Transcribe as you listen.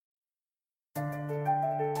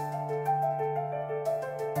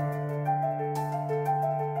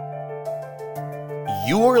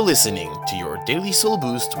You are listening to your Daily Soul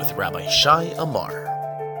Boost with Rabbi Shai Amar.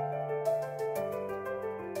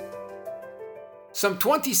 Some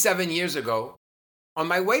 27 years ago, on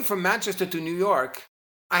my way from Manchester to New York,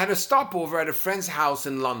 I had a stopover at a friend's house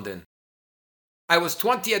in London. I was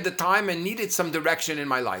 20 at the time and needed some direction in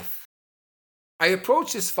my life. I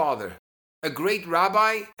approached his father, a great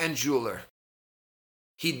rabbi and jeweler.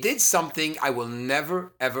 He did something I will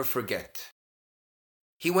never ever forget.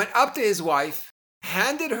 He went up to his wife,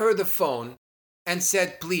 handed her the phone, and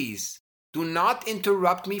said, "Please, do not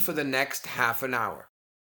interrupt me for the next half an hour."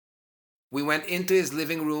 We went into his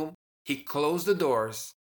living room, he closed the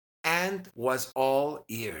doors, and was all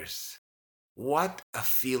ears. What a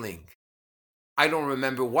feeling. I don't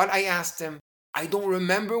remember what I asked him. I don't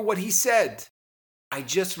remember what he said. I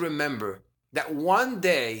just remember that one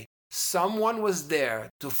day someone was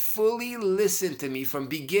there to fully listen to me from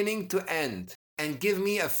beginning to end and give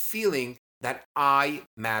me a feeling that I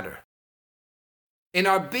matter. In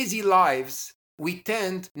our busy lives, we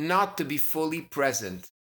tend not to be fully present.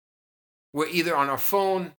 We're either on our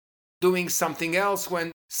phone, doing something else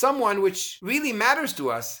when someone which really matters to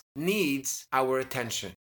us needs our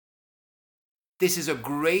attention. This is a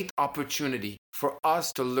great opportunity for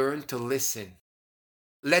us to learn to listen.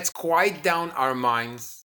 Let's quiet down our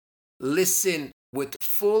minds, listen with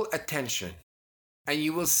full attention, and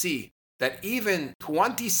you will see that even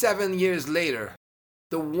 27 years later,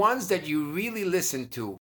 the ones that you really listen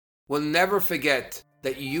to will never forget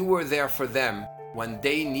that you were there for them when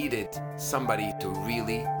they needed somebody to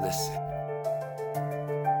really listen.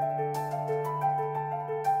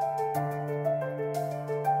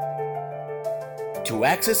 To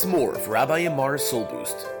access more of Rabbi Amar's Soul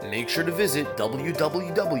Boost, make sure to visit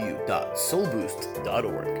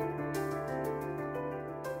www.soulboost.org.